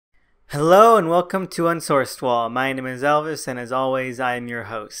Hello and welcome to Unsourced Wall. My name is Elvis and as always I am your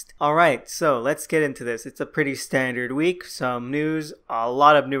host. Alright, so let's get into this. It's a pretty standard week, some news, a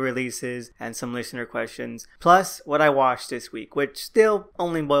lot of new releases, and some listener questions. Plus, what I watched this week, which still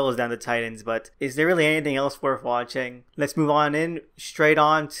only boils down to Titans, but is there really anything else worth watching? Let's move on straight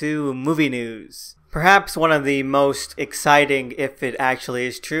on to movie news. Perhaps one of the most exciting, if it actually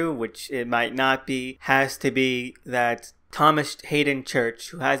is true, which it might not be, has to be that Thomas Hayden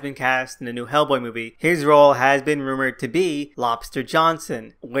Church, who has been cast in the new Hellboy movie, his role has been rumored to be Lobster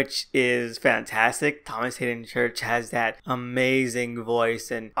Johnson, which is fantastic. Thomas Hayden Church has that amazing voice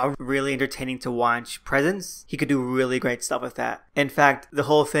and a really entertaining to watch presence. He could do really great stuff with that. In fact, the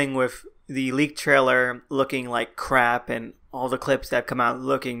whole thing with the leaked trailer looking like crap and all the clips that have come out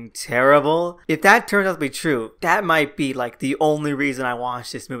looking terrible. If that turns out to be true, that might be like the only reason I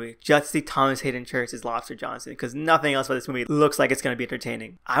watched this movie. Just to see Thomas Hayden Church as Lobster Johnson, because nothing else about this movie looks like it's going to be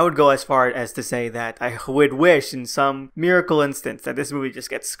entertaining. I would go as far as to say that I would wish in some miracle instance that this movie just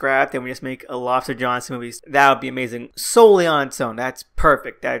gets scrapped and we just make a Lobster Johnson movie. That would be amazing solely on its own. That's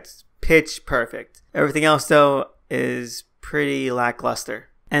perfect. That's pitch perfect. Everything else though is pretty lackluster.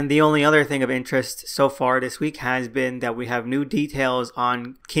 And the only other thing of interest so far this week has been that we have new details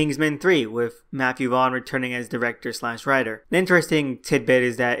on Kingsman 3 with Matthew Vaughn returning as director/writer. An interesting tidbit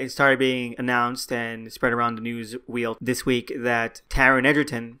is that it started being announced and spread around the news wheel this week that Taron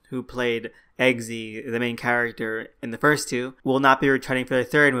Egerton, who played Eggsy, the main character in the first two, will not be returning for the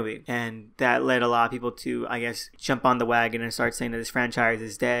third movie. And that led a lot of people to, I guess, jump on the wagon and start saying that this franchise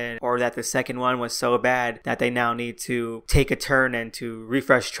is dead, or that the second one was so bad that they now need to take a turn and to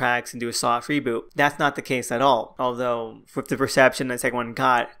refresh tracks and do a soft reboot. That's not the case at all. Although, with the reception the second one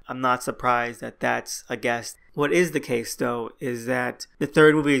got, I'm not surprised that that's a guess. What is the case, though, is that the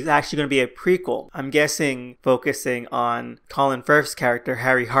third movie is actually going to be a prequel. I'm guessing focusing on Colin Firth's character,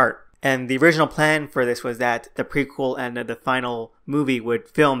 Harry Hart. And the original plan for this was that the prequel and the final movie would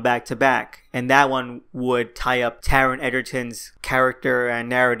film back to back. And that one would tie up Taron Egerton's character and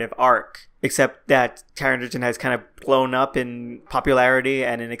narrative arc. Except that Taron Egerton has kind of blown up in popularity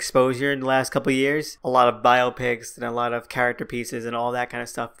and in exposure in the last couple of years. A lot of biopics and a lot of character pieces and all that kind of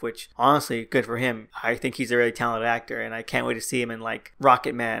stuff, which honestly, good for him. I think he's a really talented actor and I can't wait to see him in like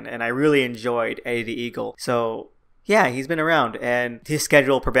Rocket Man. And I really enjoyed Eddie the Eagle. So yeah, he's been around and his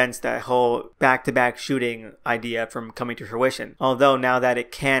schedule prevents that whole back-to-back shooting idea from coming to fruition. Although now that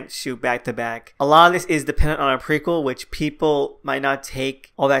it can't shoot back-to-back, a lot of this is dependent on a prequel, which people might not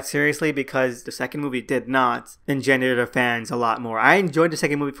take all that seriously because the second movie did not engender the fans a lot more. I enjoyed the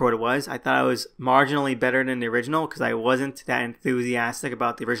second movie for what it was. I thought it was marginally better than the original because I wasn't that enthusiastic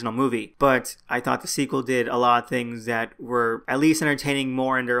about the original movie. But I thought the sequel did a lot of things that were at least entertaining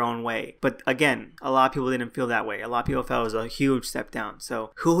more in their own way. But again, a lot of people didn't feel that way. A lot of people felt it was a huge step down.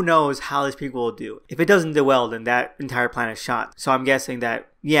 So who knows how this prequel will do. If it doesn't do well, then that entire plan is shot. So I'm guessing that,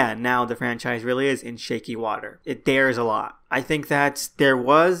 yeah, now the franchise really is in shaky water. It dares a lot. I think that there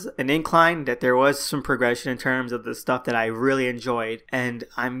was an incline, that there was some progression in terms of the stuff that I really enjoyed. And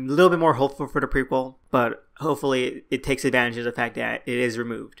I'm a little bit more hopeful for the prequel, but hopefully it takes advantage of the fact that it is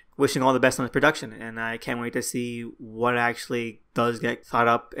removed. Wishing all the best on the production, and I can't wait to see what actually does get thought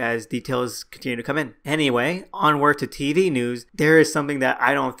up as details continue to come in. Anyway, onward to TV news. There is something that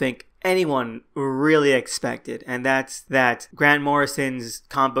I don't think anyone really expected, and that's that Grant Morrison's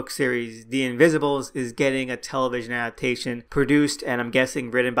comic book series The Invisibles is getting a television adaptation produced and I'm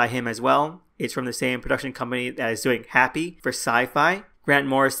guessing written by him as well. It's from the same production company that is doing Happy for Sci-Fi. Grant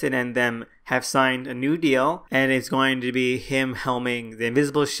Morrison and them have signed a new deal, and it's going to be him helming The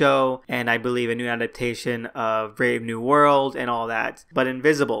Invisible Show, and I believe a new adaptation of Brave New World and all that. But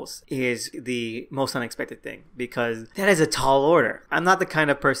Invisibles is the most unexpected thing, because that is a tall order. I'm not the kind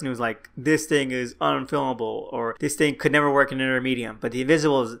of person who's like, this thing is unfilmable, or this thing could never work in another medium. But The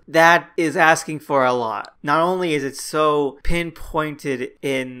Invisibles, that is asking for a lot. Not only is it so pinpointed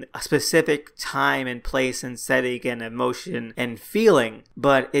in a specific time and place and setting and emotion and feeling,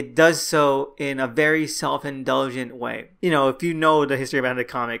 but it does so in a very self-indulgent way. You know, if you know the history behind the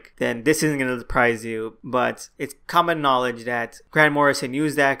comic, then this isn't going to surprise you, but it's common knowledge that Grant Morrison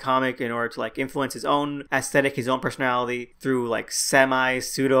used that comic in order to like influence his own aesthetic, his own personality through like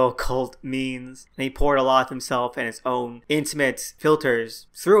semi-pseudo-cult means, and he poured a lot of himself and his own intimate filters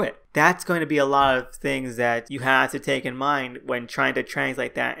through it. That's going to be a lot of things that you have to take in mind when trying to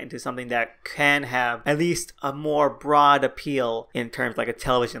translate that into something that can have at least a more broad appeal in terms of like a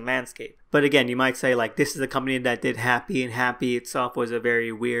television landscape. But again, you might say like this is a company that did Happy, and Happy itself was a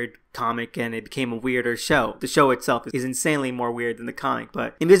very weird comic and it became a weirder show. The show itself is insanely more weird than the comic,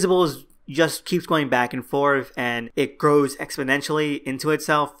 but Invisible is just keeps going back and forth and it grows exponentially into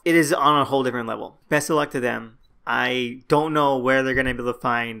itself. It is on a whole different level. Best of luck to them. I don't know where they're going to be able to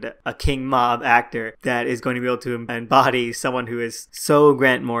find a King Mob actor that is going to be able to embody someone who is so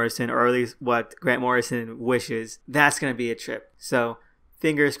Grant Morrison, or at least what Grant Morrison wishes. That's going to be a trip. So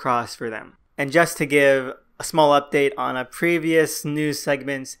fingers crossed for them. And just to give a small update on a previous news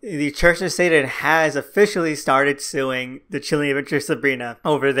segment, the Church of Satan has officially started suing the Chilling Adventures of Sabrina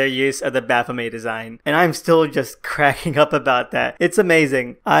over their use of the Baphomet design. And I'm still just cracking up about that. It's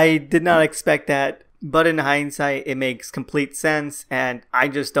amazing. I did not expect that. But in hindsight, it makes complete sense, and I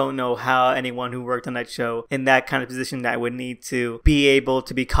just don't know how anyone who worked on that show in that kind of position that would need to be able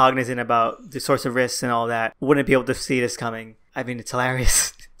to be cognizant about the source of risks and all that wouldn't be able to see this coming. I mean, it's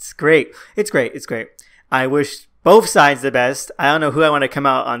hilarious. It's great. It's great. It's great. I wish both sides the best. I don't know who I want to come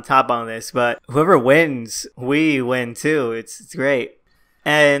out on top on this, but whoever wins, we win too. It's great.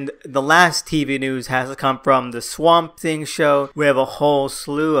 And the last TV news has to come from the Swamp Thing show. We have a whole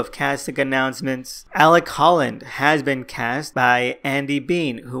slew of casting announcements. Alec Holland has been cast by Andy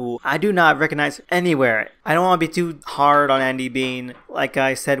Bean, who I do not recognize anywhere. I don't want to be too hard on Andy Bean. Like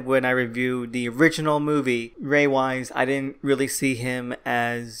I said when I reviewed the original movie, Ray-wise, I didn't really see him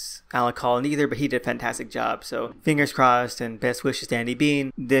as Alec Holland either, but he did a fantastic job. So fingers crossed and best wishes to Andy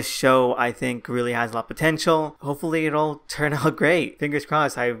Bean. This show, I think, really has a lot of potential. Hopefully it'll turn out great. Fingers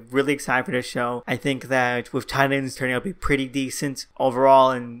crossed. I'm really excited for this show. I think that with Titans turning out to be pretty decent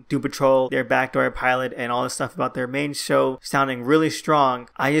overall, and Doom Patrol, their backdoor pilot, and all the stuff about their main show sounding really strong,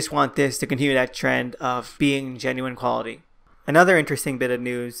 I just want this to continue that trend of being genuine quality. Another interesting bit of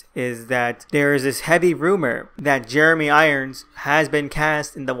news is that there is this heavy rumor that Jeremy Irons has been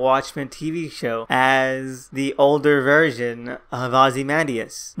cast in the Watchmen TV show as the older version of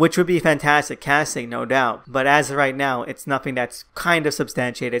Ozymandias, which would be fantastic casting, no doubt. But as of right now, it's nothing that's kind of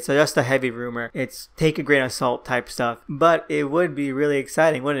substantiated, so just a heavy rumor. It's take a grain of salt type stuff, but it would be really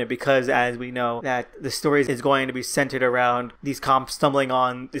exciting, wouldn't it? Because as we know, that the story is going to be centered around these cops stumbling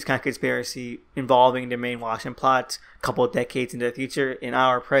on this kind of conspiracy involving the main Watchmen plot couple of decades into the future, in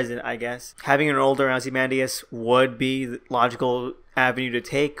our present, I guess. Having an older Ozymandias would be the logical avenue to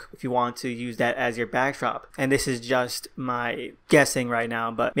take if you want to use that as your backdrop. And this is just my guessing right now,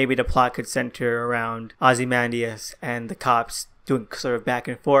 but maybe the plot could center around Ozymandias and the cops doing sort of back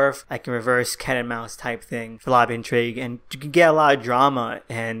and forth, like a reverse cat and mouse type thing for a lot of intrigue, and you can get a lot of drama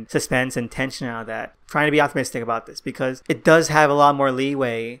and suspense and tension out of that. Trying to be optimistic about this because it does have a lot more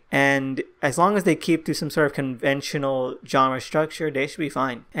leeway, and as long as they keep to some sort of conventional genre structure, they should be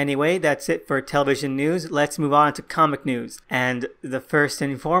fine. Anyway, that's it for television news. Let's move on to comic news, and the first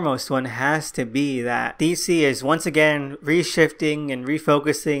and foremost one has to be that DC is once again reshifting and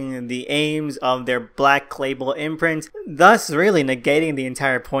refocusing the aims of their Black Label imprint, thus really negating the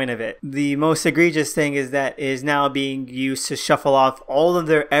entire point of it. The most egregious thing is that it is now being used to shuffle off all of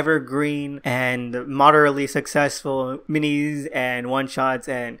their evergreen and moderately successful minis and one-shots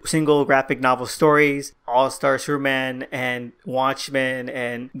and single graphic novel stories, All-Star Superman and Watchmen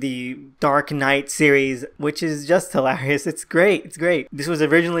and the Dark Knight series, which is just hilarious. It's great. It's great. This was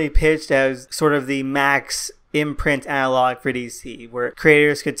originally pitched as sort of the max imprint analog for DC, where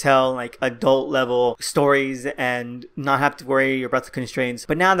creators could tell like adult level stories and not have to worry about the constraints.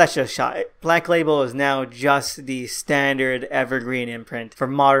 But now that's just shot. Black Label is now just the standard evergreen imprint for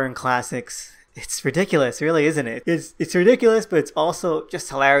modern classics. It's ridiculous, really, isn't it? It's ridiculous, but it's also just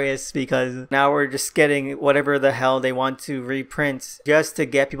hilarious because now we're just getting whatever the hell they want to reprint just to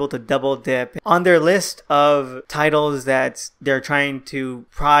get people to double dip on their list of titles that they're trying to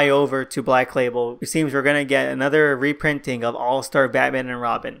pry over to Black Label. It seems we're gonna get another reprinting of All-Star Batman and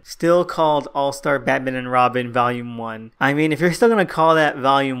Robin, still called All-Star Batman and Robin Volume 1. I mean, if you're still gonna call that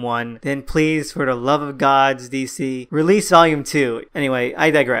Volume 1, then please, for the love of gods, DC, release Volume 2. Anyway,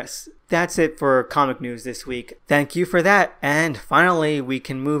 I digress. That's it for comic news this week. Thank you for that. And finally, we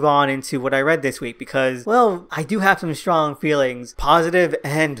can move on into what I read this week because, well, I do have some strong feelings, positive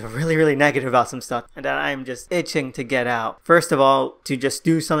and really, really negative about some stuff that I'm just itching to get out. First of all, to just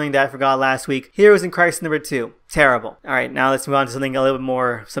do something that I forgot last week, Heroes in Crisis number 2. Terrible. Alright, now let's move on to something a little bit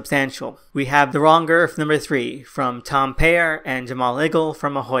more substantial. We have The Wrong Earth number 3 from Tom Payer and Jamal Igle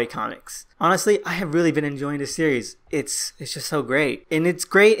from Ahoy Comics. Honestly, I have really been enjoying this series. It's just so great. And it's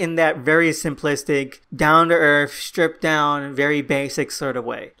great in that very simplistic, down-to-earth, stripped down, very basic sort of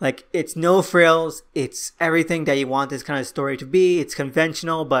way. Like, it's no frills, it's everything that you want this kind of story to be. It's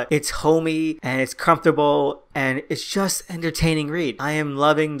conventional, but it's homey, and it's comfortable, and it's just entertaining read. I am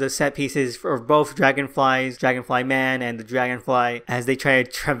loving the set pieces for both Dragonflies, Dragonfly Man and the Dragonfly, as they try to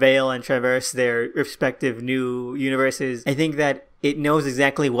travail and traverse their respective new universes. I think that It knows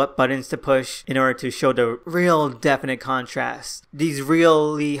exactly what buttons to push in order to show the real definite contrast. These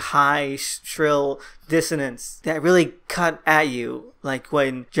really high, shrill dissonance that really cut at you, like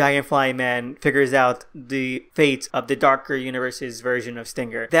when Dragonfly Man figures out the fate of the Darker Universe's version of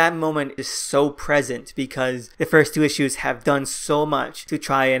Stinger. That moment is so present because the first two issues have done so much to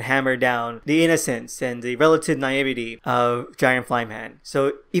try and hammer down the innocence and the relative naivety of Dragonfly Man.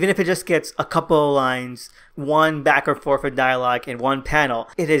 So even if it just gets a couple of lines, one back or forth of dialogue in one panel,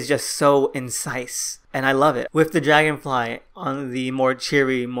 it is just so incisive. And I love it. With the Dragonfly on the more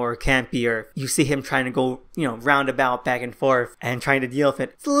cheery, more campier, you see him trying to go, roundabout back and forth and trying to deal with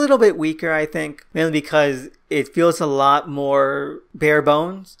it. It's a little bit weaker, I think, mainly because it feels a lot more bare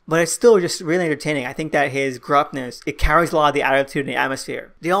bones, but it's still just really entertaining. I think that his gruffness, it carries a lot of the attitude and the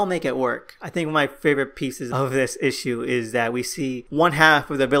atmosphere. They all make it work. I think one of my favorite pieces of this issue is that we see one half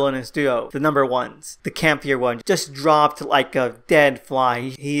of the villainous duo, the number ones, the campier one, just dropped like a dead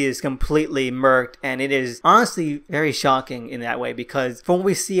fly. He is completely murked, and it is honestly very shocking in that way because from what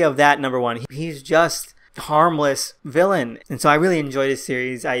we see of that number one, he's just harmless villain. And so I really enjoy this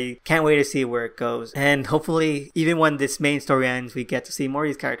series. I can't wait to see where it goes, and hopefully even when this main story ends, we get to see more of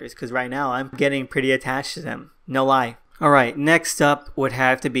these characters, because right now I'm getting pretty attached to them, no lie. Alright, next up would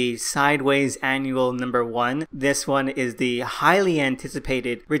have to be Sideways Annual number 1. This one is the highly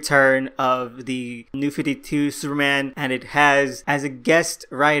anticipated return of the New 52 Superman, and it has as a guest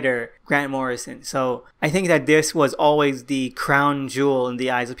writer Grant Morrison. So I think that this was always the crown jewel in the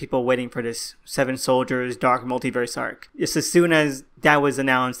eyes of people waiting for this Seven Soldiers Dark Multiverse arc. Just as soon as that was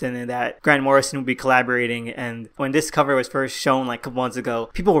announced and that Grant Morrison would be collaborating, and when this cover was first shown like a couple months ago,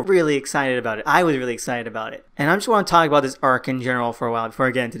 people were really excited about it. I was really excited about it. And I just want to talk about this arc in general for a while before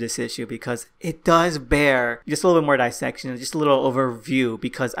I get into this issue, because it does bear just a little bit more dissection, just a little overview,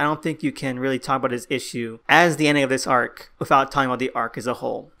 because I don't think you can really talk about this issue as the ending of this arc without talking about the arc as a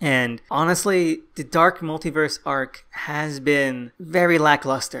whole. And honestly, the Dark Multiverse arc has been very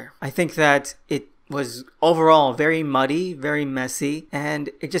lackluster. I think that it was overall very muddy, very messy, and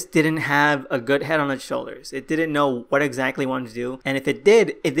it just didn't have a good head on its shoulders. It didn't know what exactly it wanted to do, and if it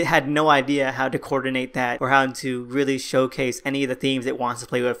did, it had no idea how to coordinate that or how to really showcase any of the themes it wants to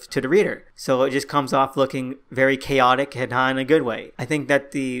play with to the reader. So it just comes off looking very chaotic and not in a good way. I think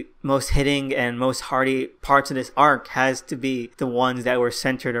that the most hitting and most hearty parts of this arc has to be the ones that were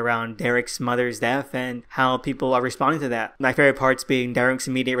centered around Derek's mother's death and how people are responding to that. My favorite parts being Derek's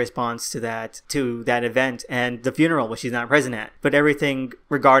immediate response to that event and the funeral, which he's not present at. But everything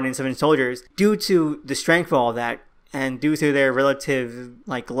regarding Seven Soldiers, due to the strength of all that and due to their relative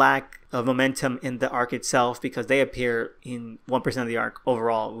lack of momentum in the arc itself, because they appear in 1% of the arc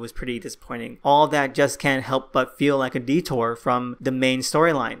overall, it was pretty disappointing. All that just can't help but feel like a detour from the main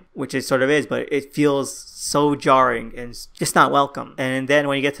storyline, which it sort of is, but it feels so jarring and just not welcome. And then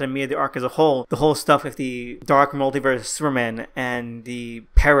when you get to the meat of the arc as a whole, the whole stuff with the Dark Multiverse Superman and the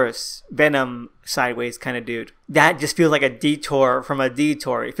Paris Venom Sideways kind of dude, that just feels like a detour from a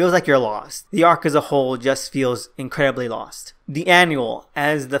detour. It feels like you're lost. The arc as a whole just feels incredibly lost. The annual,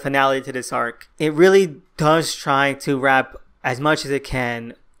 as the finale to this arc, it really does try to wrap as much as it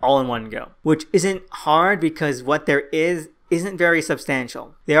can all in one go, which isn't hard because what there isn't very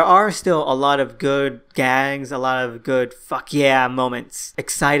substantial. There are still a lot of good gags, a lot of good fuck yeah moments,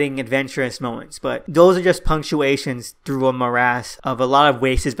 exciting, adventurous moments, but those are just punctuations through a morass of a lot of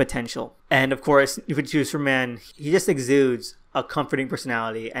wasted potential. And of course, if you choose Superman, he just exudes a comforting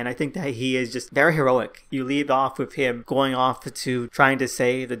personality, and I think that he is just very heroic. You lead off with him going off to trying to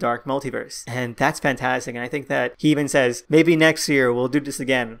save the Dark Multiverse, and that's fantastic. And I think that he even says, maybe next year we'll do this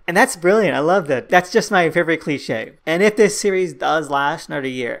again, and that's brilliant. I love that. That's just my favorite cliche. And if this series does last another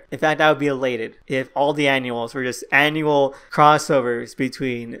year, in fact, I would be elated if all the annuals were just annual crossovers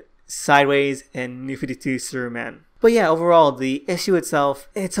between Sideways and New 52 Superman. But yeah, overall, the issue itself,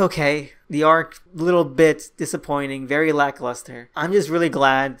 it's okay. The arc, a little bit disappointing, very lackluster. I'm just really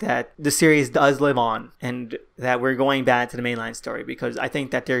glad that the series does live on and that we're going back to the mainline story, because I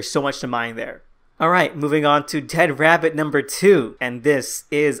think that there's so much to mine there. Alright, moving on to Dead Rabbit number 2, and this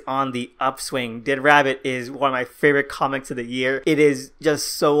is on the upswing. Dead Rabbit is one of my favorite comics of the year. It is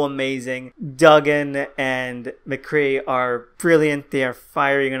just so amazing. Duggan and McCree are brilliant. They are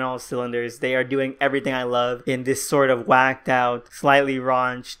firing on all cylinders. They are doing everything I love in this sort of whacked out, slightly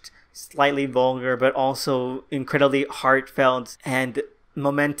raunched, slightly vulgar, but also incredibly heartfelt and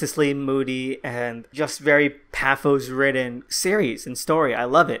momentously moody and just very pathos-ridden series and story. I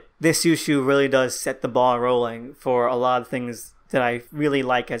love it. This issue really does set the ball rolling for a lot of things that I really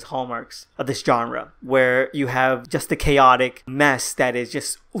like as hallmarks of this genre, where you have just a chaotic mess that is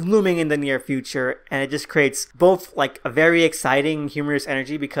just looming in the near future, and it just creates both like a very exciting humorous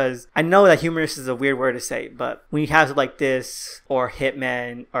energy, because I know that humorous is a weird word to say, but when you have like this or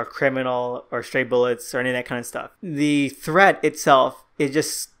Hitman or Criminal or Stray Bullets or any of that kind of stuff, the threat itself is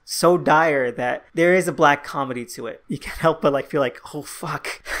just so dire that there is a black comedy to it. You can't help but like feel like, oh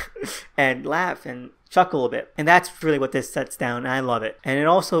fuck, and laugh and chuckle a bit. And that's really what this sets down, and I love it. And it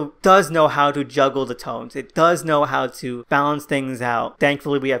also does know how to juggle the tones. It does know how to balance things out.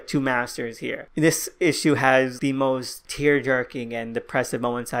 Thankfully, we have two masters here. This issue has the most tear-jerking and depressive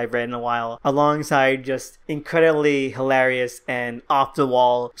moments I've read in a while, alongside just incredibly hilarious and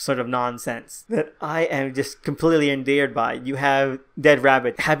off-the-wall sort of nonsense that I am just completely endeared by. You have Dead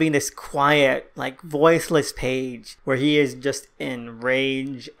Rabbit having this quiet, like voiceless page where he is just in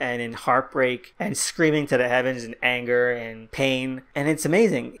rage and in heartbreak and screaming to the heavens in anger and pain, and it's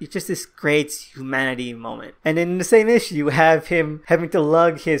amazing. It's just this great humanity moment. And in the same issue, you have him having to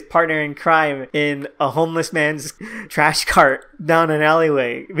lug his partner in crime in a homeless man's trash cart down an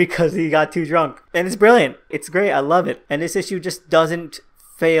alleyway because he got too drunk, and it's brilliant. It's great. I love it. And this issue just doesn't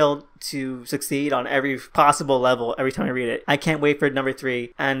fail to succeed on every possible level every time I read it. I can't wait for number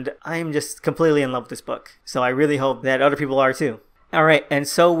 3, and I'm just completely in love with this book, so I really hope that other people are too. Alright, and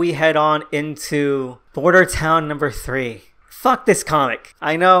so we head on into Border Town number 3. Fuck this comic.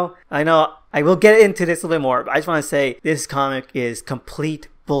 I know, I will get into this a little bit more, but I just want to say this comic is complete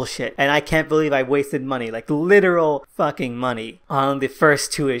bullshit, and I can't believe I wasted money, like literal fucking money, on the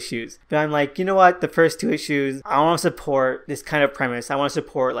first 2 issues. But I'm like, you know what, the first 2 issues, I want to support this kind of premise. I want to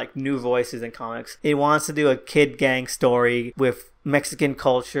support like new voices in comics. It wants to do a kid gang story with Mexican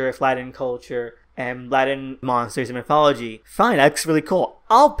culture, Latin culture, and Latin monsters and mythology. Fine, that's really cool.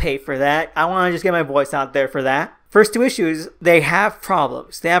 I'll pay for that. I want to just get my voice out there for that. First 2 issues, they have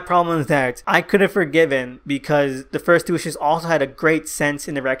problems. They have problems that I could have forgiven because the first 2 issues also had a great sense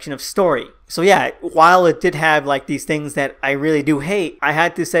and direction of story. So yeah, while it did have like these things that I really do hate, I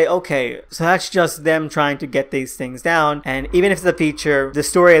had to say, okay, so that's just them trying to get these things down. And even if it's a feature, the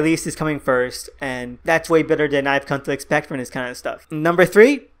story at least is coming first. And that's way better than I've come to expect from this kind of stuff. Number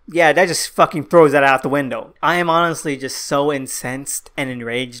 3, yeah, that just fucking throws that out the window. I am honestly just so incensed and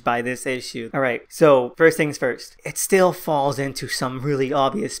enraged by this issue. Alright, so first things first. It still falls into some really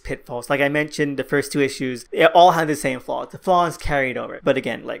obvious pitfalls. Like I mentioned, the first 2 issues, they all have the same flaws. The flaws carried over. But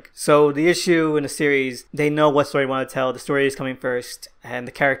again, like, so the issue in the series, they know what story they want to tell. The story is coming first, and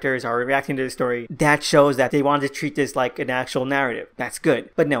the characters are reacting to the story. That shows that they wanted to treat this like an actual narrative. That's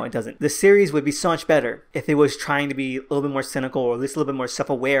good. But no, it doesn't. The series would be so much better if it was trying to be a little bit more cynical, or at least a little bit more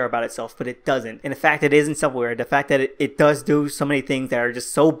self-aware about itself, but it doesn't. And the fact that it isn't self-aware, the fact that it does do so many things that are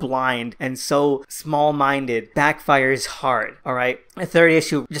just so blind and so small-minded, backfires hard, alright? The third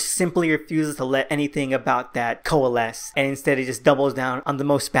issue just simply refuses to let anything about that coalesce, and instead it just doubles down on the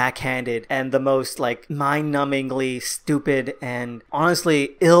most backhanded and the most like mind-numbingly stupid and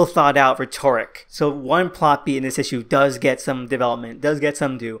honestly ill-thought-out rhetoric. So one plot beat in this issue does get some development, does get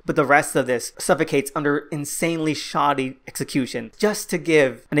some due, but the rest of this suffocates under insanely shoddy execution. Just to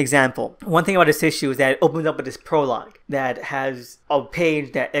give an example, one thing about this issue is that it opens up with this prologue that has a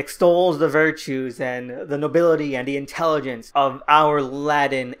page that extols the virtues and the nobility and the intelligence of our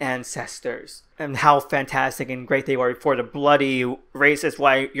Latin ancestors, and how fantastic and great they were before the bloody racist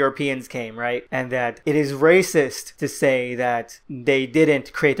white Europeans came, right? And that it is racist to say that they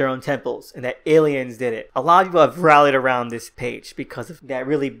didn't create their own temples and that aliens did it. A lot of people have rallied around this page because of that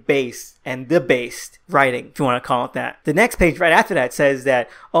really base and debased writing, if you want to call it that. The next page right after that says that,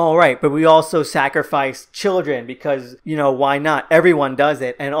 oh right, but we also sacrifice children because, you know, why not? Everyone does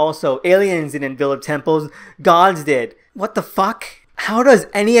it. And also aliens didn't build temples, gods did. What the fuck? How does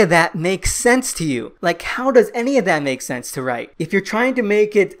any of that make sense to you? Like, how does any of that make sense to write? If you're trying to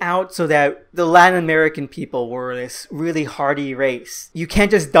make it out so that the Latin American people were this really hardy race, you can't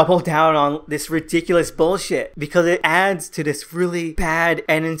just double down on this ridiculous bullshit, because it adds to this really bad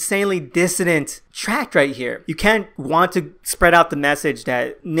and insanely dissonant track right here. You can't want to spread out the message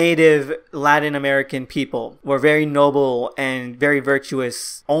that native Latin American people were very noble and very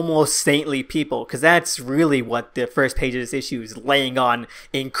virtuous, almost saintly people, because that's really what the first page of this issue is laying on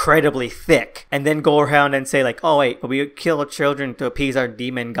incredibly thick, and then go around and say like, oh wait, but we kill children to appease our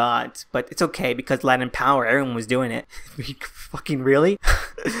demon gods, but it's okay because Latin power, everyone was doing it. Fucking really?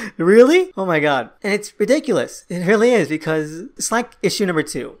 Really? Oh my god. And it's ridiculous. It really is, because it's like issue number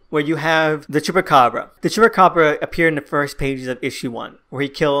 2, where you have the Chupacabra. The Chupacabra appeared in the first pages of issue 1, where he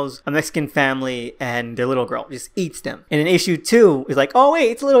kills a Mexican family and their little girl, just eats them. And in issue 2, it's like, oh wait,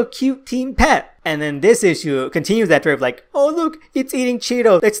 it's a little cute teen pet. And then this issue continues that thread of like, oh look, it's eating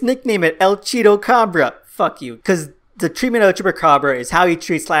Cheetos. Let's nickname it El Cheeto Cabra. Fuck you. Because the treatment of the Chupacabra is how he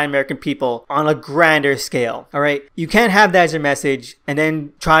treats Latin American people on a grander scale. Alright? You can't have that as your message and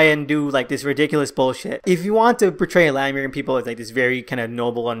then try and do like this ridiculous bullshit. If you want to portray Latin American people as like this very kind of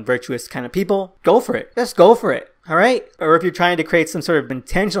noble and virtuous kind of people, go for it. Just go for it. Alright? Or if you're trying to create some sort of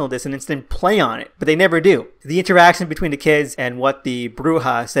intentional dissonance, then play on it. But they never do. The interaction between the kids and what the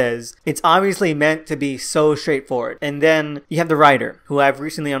Bruja says, it's obviously meant to be so straightforward. And then you have the writer, who I've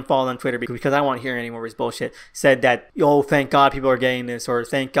recently unfollowed on Twitter because I don't want to hear any more of his bullshit, said that, oh, thank God people are getting this, or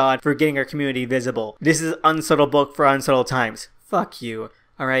thank God for getting our community visible. This is an unsubtle book for unsubtle times. Fuck you.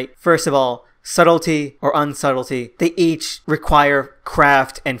 Alright? First of all, subtlety or unsubtlety, they each require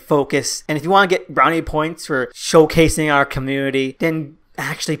craft and focus. And if you want to get brownie points for showcasing our community, then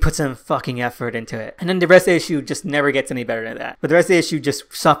actually put some fucking effort into it. And then the rest of the issue just never gets any better than that. But the rest of the issue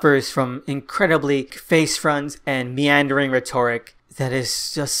just suffers from incredibly face fronts and meandering rhetoric that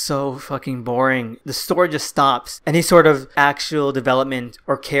is just so fucking boring. The story just stops. Any sort of actual development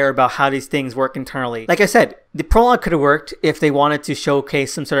or care about how these things work internally. Like I said, the prologue could have worked if they wanted to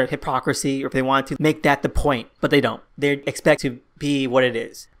showcase some sort of hypocrisy or if they wanted to make that the point, but they don't. They expect to be what it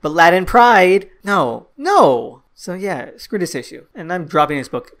is. But Latin pride? No. So yeah, screw this issue. And I'm dropping this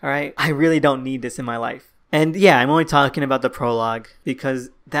book, alright? I really don't need this in my life. And yeah, I'm only talking about the prologue because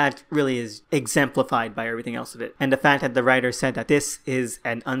that really is exemplified by everything else of it. And the fact that the writer said that this is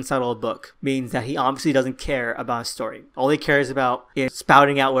an unsettled book means that he obviously doesn't care about a story. All he cares about is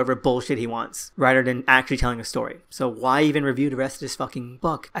spouting out whatever bullshit he wants, rather than actually telling a story. So why even review the rest of this fucking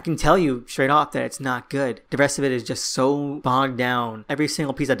book? I can tell you straight off that it's not good. The rest of it is just so bogged down. Every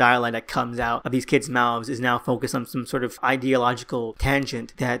single piece of dialogue that comes out of these kids' mouths is now focused on some sort of ideological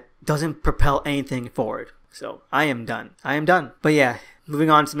tangent that doesn't propel anything forward. So I am done. But yeah, moving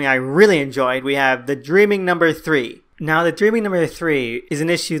on to something I really enjoyed, we have The Dreaming number 3. Now, The Dreaming number 3 is an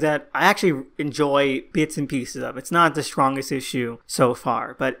issue that I actually enjoy bits and pieces of. It's not the strongest issue so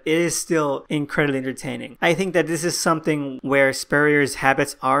far, but it is still incredibly entertaining. I think that this is something where Spurrier's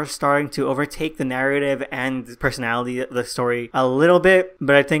habits are starting to overtake the narrative and the personality of the story a little bit,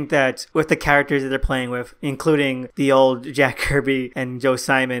 but I think that with the characters that they're playing with, including the old Jack Kirby and Joe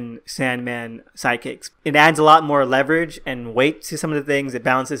Simon Sandman sidekicks, it adds a lot more leverage and weight to some of the things. It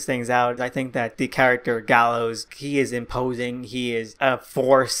balances things out. I think that the character Gallows, he is imposing, he is a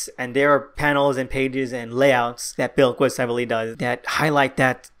force, and there are panels and pages and layouts that Bilquist heavily does that highlight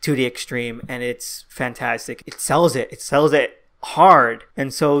that to the extreme, and it's fantastic. It sells it hard.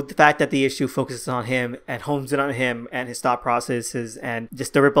 And so the fact that the issue focuses on him and hones in on him and his thought processes and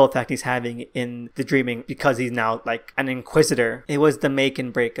just the ripple effect he's having in The Dreaming because he's now like an inquisitor, it was the make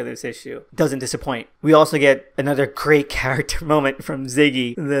and break of this issue. It doesn't disappoint. We also get another great character moment from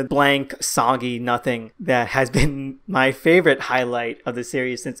Ziggy, the blank, soggy nothing that has been my favorite highlight of the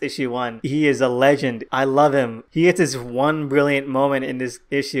series since issue 1. He is a legend. I love him. He gets this one brilliant moment in this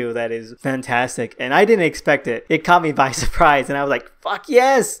issue that is fantastic, and I didn't expect it. It caught me by surprise, and I was like, fuck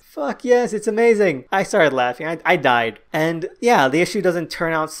yes, it's amazing. I started laughing. I died. And yeah, the issue doesn't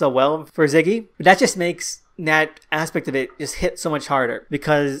turn out so well for Ziggy, but that just makes that aspect of it just hit so much harder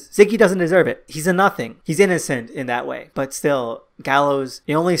because Ziggy doesn't deserve it. He's a nothing. He's innocent in that way. But still, Gallows,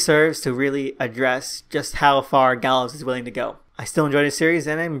 it only serves to really address just how far Gallows is willing to go. I still enjoy the series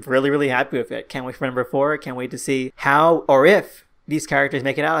and I'm really happy with it. Can't wait for number 4. Can't wait to see how or if these characters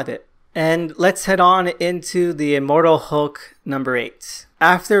make it out of it. And let's head on into the Immortal Hulk number 8.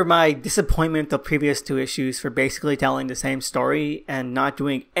 After my disappointment the previous 2 issues for basically telling the same story and not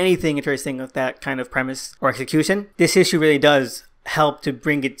doing anything interesting with that kind of premise or execution, this issue really does help to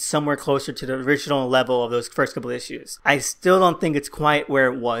bring it somewhere closer to the original level of those first couple issues. I still don't think it's quite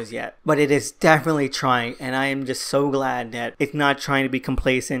where it was yet, but it is definitely trying, and I am just so glad that it's not trying to be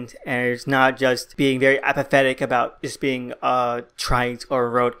complacent and it's not just being very apathetic about just being a trite or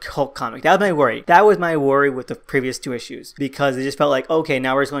rote Hulk comic. That was my worry. That was my worry with the previous 2 issues because it just felt like, okay,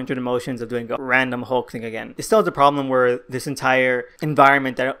 now we're just going through the motions of doing a random Hulk thing again. It's still the problem where this entire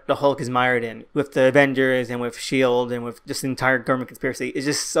environment that the Hulk is mired in with the Avengers and with S.H.I.E.L.D. and with just the entire government conspiracy is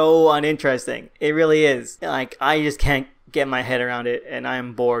just so uninteresting. It really is. Like, I just can't get my head around it and I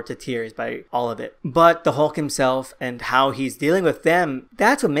am bored to tears by all of it. But the Hulk himself and how he's dealing with them,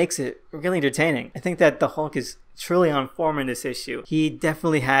 that's what makes it really entertaining. I think that the Hulk is truly on form in this issue. He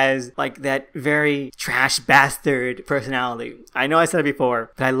definitely has like that very trash bastard personality. I know I said it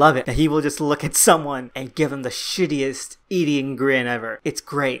before, but I love it that he will just look at someone and give them the shittiest eating grin ever. It's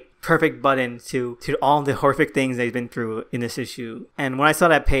great. perfect button to all the horrific things that he's been through in this issue. And when I saw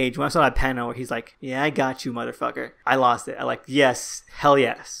that page, when I saw that panel where he's like, yeah, I got you, motherfucker, I lost it. I like, yes, hell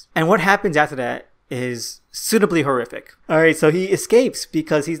yes. And what happens after that is suitably horrific. Alright, so he escapes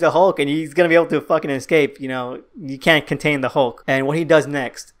because he's the Hulk and he's gonna be able to fucking escape. You know, you can't contain the Hulk. And what he does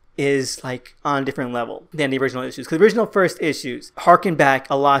next is like on a different level than the original issues. Because the original first issues harken back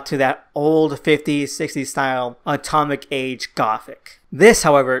a lot to that old 50s, 60s style Atomic Age Gothic. This,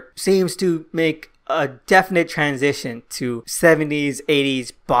 however, seems to make a definite transition to 70s,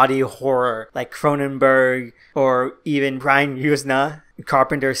 80s body horror like Cronenberg or even Brian Yuzna,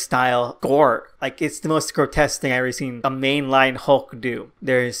 Carpenter style gore. Like, it's the most grotesque thing I've ever seen a mainline Hulk do.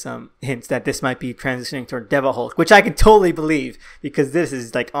 There's some hints that this might be transitioning toward Devil Hulk, which I can totally believe because this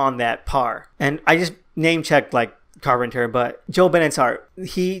is like on that par. And I just name checked like Carpenter, but Joe Bennett's art,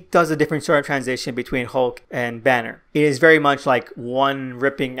 he does a different sort of transition between Hulk and Banner. It is very much like one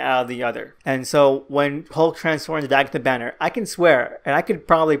ripping out of the other. And so when Hulk transforms back to Banner, I can swear, and I could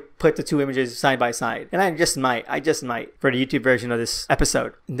probably put the two images side by side, and I just might, for the YouTube version of this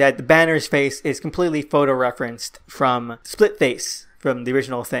episode, that the Banner's face is completely photo referenced from Split Face from the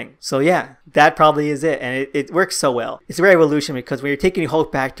original thing. So yeah, that probably is it, and it works so well. It's a rare evolution because when you're taking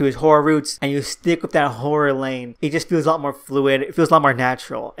Hulk back to his horror roots and you stick with that horror lane, it just feels a lot more fluid, it feels a lot more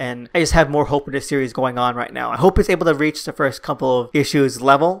natural, and I just have more hope with this series going on right now. I hope it's able to reach the first couple of issues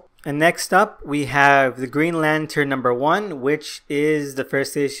level. And next up, we have the Green Lantern #1, which is the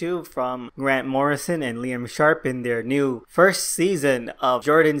first issue from Grant Morrison and Liam Sharp in their new first season of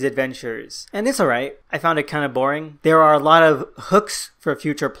Jordan's Adventures. And it's alright. I found it kind of boring. There are a lot of hooks for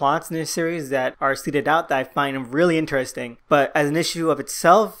future plots in this series that are seeded out that I find really interesting. But as an issue of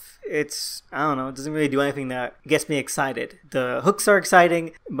itself, it's, I don't know, it doesn't really do anything that gets me excited. The hooks are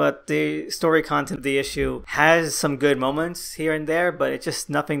exciting, but the story content of the issue has some good moments here and there, but it's just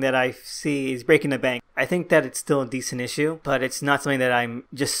nothing that I see is breaking the bank. I think that it's still a decent issue, but it's not something that I'm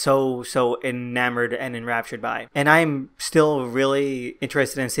just so enamored and enraptured by. And I'm still really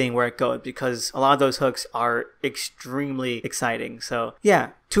interested in seeing where it goes because a lot of those hooks are extremely exciting. So yeah,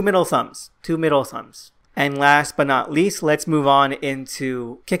 two middle thumbs. And last but not least, let's move on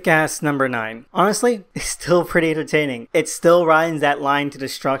into Kick-Ass #9. Honestly, it's still pretty entertaining. It still rides that line to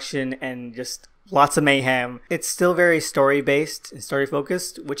destruction and just lots of mayhem. It's still very story-based and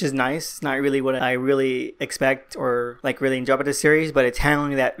story-focused, which is nice. It's not really what I really expect or like really enjoy about the series, but it's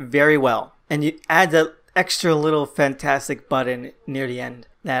handling that very well. And you add the extra little fantastic button near the end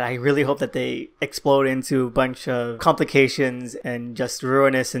that I really hope that they explode into a bunch of complications and just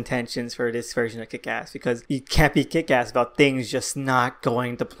ruinous intentions for this version of Kick-Ass, because you can't be Kick-Ass about things just not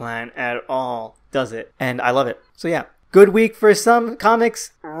going to plan at all, does it? And I love it. So yeah, good week for some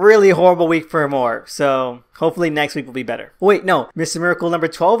comics, really horrible week for more. So hopefully next week will be better. Wait, no, Mr. Miracle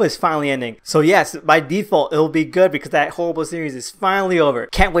 #12 is finally ending. So yes, by default, it'll be good because that horrible series is finally over.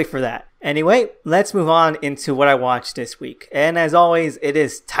 Can't wait for that. Anyway, let's move on into what I watched this week. And as always, it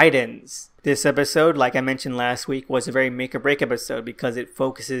is Titans. This episode, like I mentioned last week, was a very make or break episode because it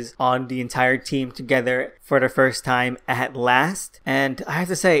focuses on the entire team together for the first time at last. And I have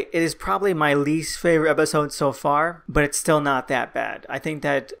to say, it is probably my least favorite episode so far, but it's still not that bad. I think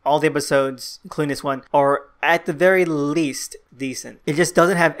that all the episodes, including this one, are at the very least decent. It just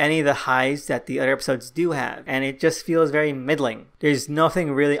doesn't have any of the highs that the other episodes do have, and it just feels very middling. There's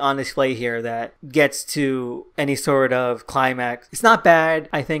nothing really on display here that gets to any sort of climax. It's not bad.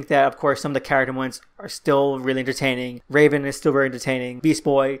 I think that, of course, some of the character moments are still really entertaining. Raven is still very entertaining. Beast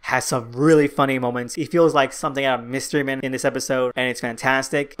Boy has some really funny moments. He feels like something out of Mystery Man in this episode, and it's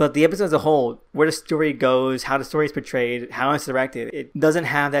fantastic. But the episode as a whole, where the story goes, how the story is portrayed, how it's directed, it doesn't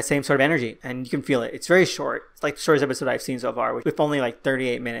have that same sort of energy, and you can feel it. It's very short. It's like the shortest episode I've seen so far, with only like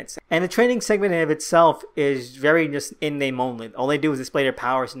 38 minutes. And the training segment in of itself is very just in name only. All they do is display their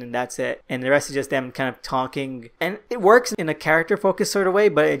powers and then that's it. And the rest is just them kind of talking. And it works in a character-focused sort of way,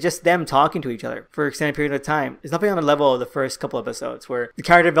 but it's just them talking to each other for an extended period of time. It's nothing on the level of the first couple episodes where the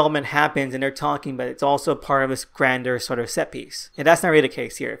character development happens and they're talking, but it's also part of this grander sort of set piece. And that's not really the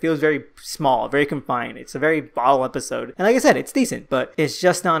case here. It feels very small, very confined. It's a very bottle episode. And like I said, it's decent, but it's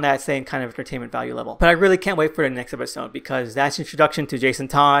just not on that same kind of entertainment value level. But I really can't wait for the next episode because that's introduction to Jason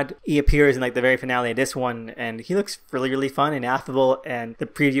Todd. He appears in like the very finale of this one and he looks really fun and affable, and the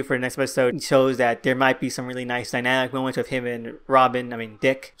preview for the next episode shows that there might be some really nice dynamic moments with him and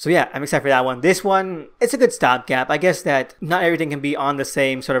Dick. So yeah, I'm excited for that one. This one one, it's a good stopgap. I guess that not everything can be on the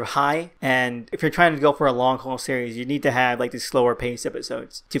same sort of high, and if you're trying to go for a long haul series, you need to have like these slower paced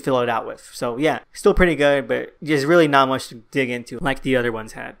episodes to fill it out with. So yeah, still pretty good, but there's really not much to dig into like the other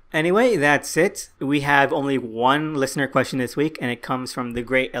ones had. Anyway, that's it. We have only one listener question this week, and it comes from the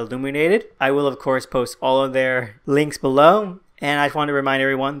great Illuminated. I will, of course, post all of their links below. And I just want to remind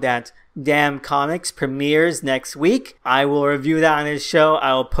everyone that Damn Comics premieres next week. I will review that on this show.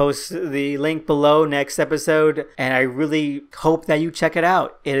 I will post the link below next episode, and I really hope that you check it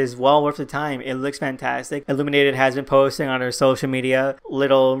out. It is well worth the time. It looks fantastic. Illuminated has been posting on their social media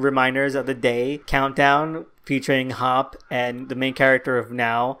little reminders of the day countdown featuring Hop and the main character of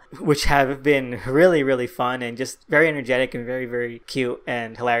Now, which have been really, really fun and just very energetic and very, very cute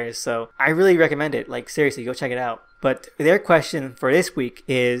and hilarious. So I really recommend it. Like, seriously, go check it out. But their question for this week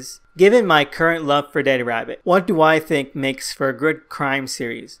is, given my current love for Dead Rabbit, what do I think makes for a good crime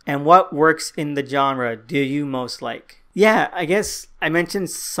series? And what works in the genre do you most like? Yeah, I guess I mentioned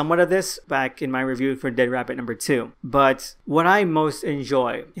somewhat of this back in my review for Dead Rabbit number 2. But what I most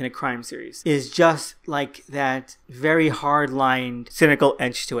enjoy in a crime series is just like that very hard-lined, cynical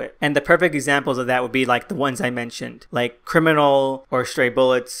edge to it. And the perfect examples of that would be like the ones I mentioned, like Criminal or Stray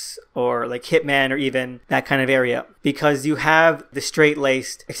Bullets or like Hitman or even that kind of area. Because you have the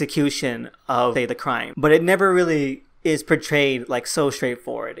straight-laced execution of, say, the crime. But it never really is portrayed like so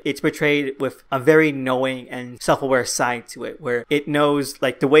straightforward. It's portrayed with a very knowing and self-aware side to it, where it knows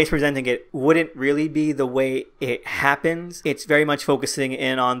like the way it's presenting it wouldn't really be the way it happens. It's very much focusing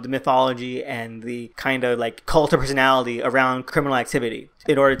in on the mythology and the kind of like cult of personality around criminal activity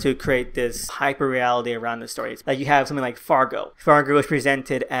in order to create this hyper reality around the stories. Like you have something like Fargo. Fargo is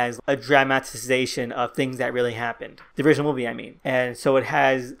presented as a dramatization of things that really happened. The original movie, I mean. And so it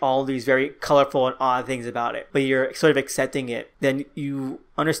has all these very colorful and odd things about it. But you're sort of accepting it. Then you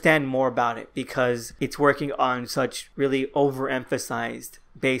understand more about it because it's working on such really overemphasized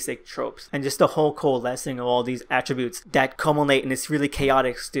basic tropes and just the whole coalescing of all these attributes that culminate in this really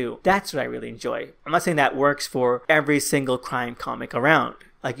chaotic stew. That's what I really enjoy. I'm not saying that works for every single crime comic around.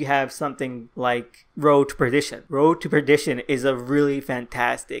 Like you have something like Road to Perdition. Road to Perdition is a really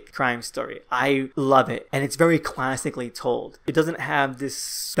fantastic crime story. I love it. And it's very classically told. It doesn't have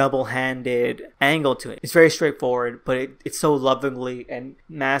this double-handed angle to it. It's very straightforward, but it's so lovingly and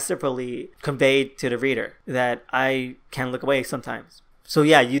masterfully conveyed to the reader that I can't look away sometimes. So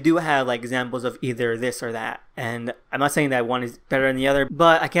yeah, you do have like examples of either this or that. And I'm not saying that one is better than the other,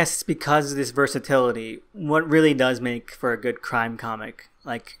 but I guess it's because of this versatility. What really does make for a good crime comic,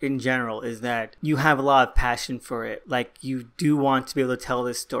 like in general, is that you have a lot of passion for it. Like you do want to be able to tell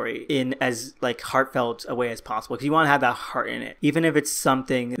this story in as like heartfelt a way as possible, because you want to have that heart in it, even if it's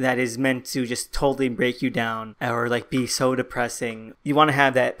something that is meant to just totally break you down or like be so depressing. You want to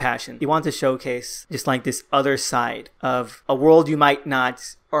have that passion. You want to showcase just like this other side of a world you might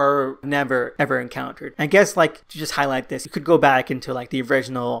not or never ever encountered. I guess like to just highlight this, you could go back into like the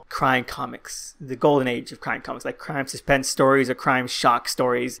original crime comics, the golden age of crime comics, like crime suspense stories or crime shock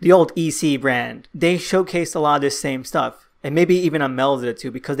stories, the old EC brand. They showcased a lot of this same stuff. And maybe even a melded it too,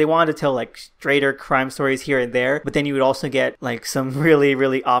 because they wanted to tell like straighter crime stories here and there, but then you would also get like some really,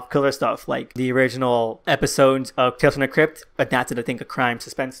 really off-color stuff, like the original episodes of Tales from the Crypt adapted, I think, a crime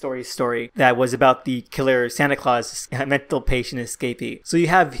suspense story that was about the killer Santa Claus mental patient escapee. So you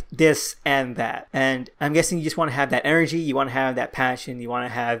have this and that, and I'm guessing you just want to have that energy, you want to have that passion, you want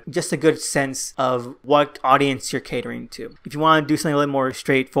to have just a good sense of what audience you're catering to. If you want to do something a little more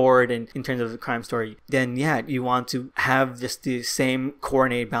straightforward in terms of the crime story, then yeah, you want to have just the same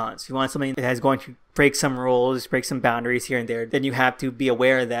coordinated balance. If you want something that is going to break some rules, break some boundaries here and there, then you have to be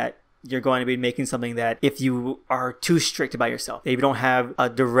aware that you're going to be making something that if you are too strict about yourself, if you don't have a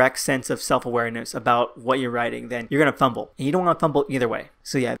direct sense of self-awareness about what you're writing, then you're going to fumble. And you don't want to fumble either way.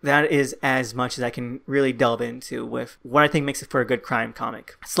 So yeah, that is as much as I can really delve into with what I think makes it for a good crime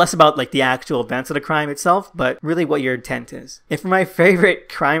comic. It's less about like the actual events of the crime itself, but really what your intent is. And for my favorite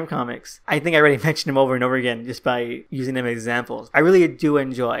crime comics, I think I already mentioned them over and over again just by using them as examples. I really do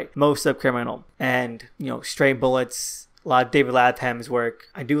enjoy most of Criminal and, you know, Stray Bullets, a lot of David Latham's work.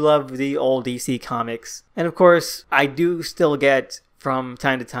 I do love the old DC comics. And of course, I do still get from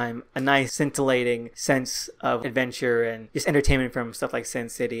time to time a nice scintillating sense of adventure and just entertainment from stuff like Sin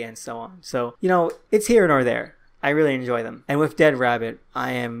City and so on. So, you know, it's here nor there. I really enjoy them. And with Dead Rabbit,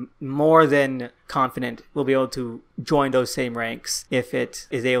 I am more than confident we'll be able to join those same ranks if it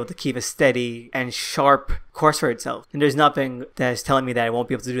is able to keep a steady and sharp course for itself. And there's nothing that is telling me that I won't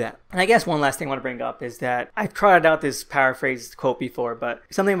be able to do that. And I guess one last thing I want to bring up is that I've trotted out this paraphrased quote before, but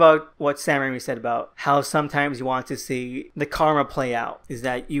something about what Sam Raimi said about how sometimes you want to see the karma play out, is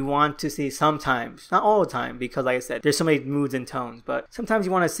that you want to see sometimes, not all the time, because like I said, there's so many moods and tones, but sometimes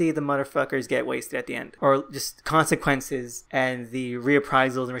you want to see the motherfuckers get wasted at the end, or just consequences and the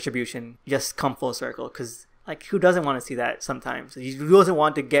reappraisals and retribution just come full circle. Because like, who doesn't want to see that sometimes? Who doesn't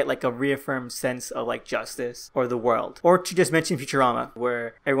want to get like a reaffirmed sense of like justice or the world? Or to just mention Futurama,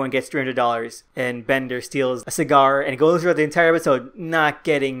 where everyone gets $300 and Bender steals a cigar and goes through the entire episode not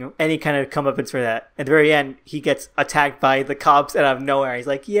getting any kind of comeuppance for that. At the very end, he gets attacked by the cops out of nowhere. He's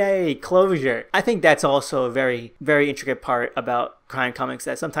like, yay, closure. I think that's also a very, very intricate part about crime comics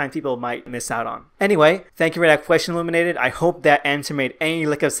that sometimes people might miss out on. Anyway, thank you for that question, Illuminated. I hope that answer made any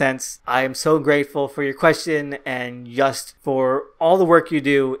lick of sense. I am so grateful for your question and just for all the work you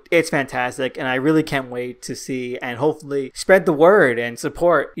do. It's fantastic, and I really can't wait to see and hopefully spread the word and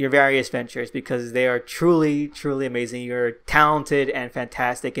support your various ventures, because they are truly, truly amazing. You're a talented and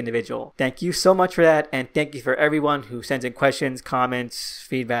fantastic individual. Thank you so much for that, and thank you for everyone who sends in questions, comments,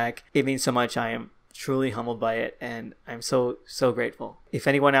 feedback. It means so much. I am truly humbled by it, and I'm so grateful. If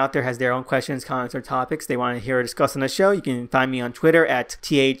anyone out there has their own questions, comments, or topics they want to hear or discuss on the show, you can find me on Twitter at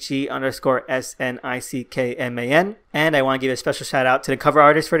THE_SNICKMAN. And I want to give a special shout out to the cover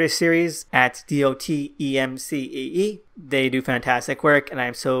artist for this series at DOTEMCEE. They do fantastic work, and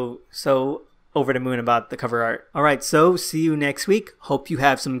I'm so over the moon about the cover art. Alright, so see you next week. Hope you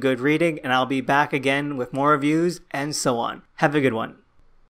have some good reading, and I'll be back again with more reviews and so on. Have a good one.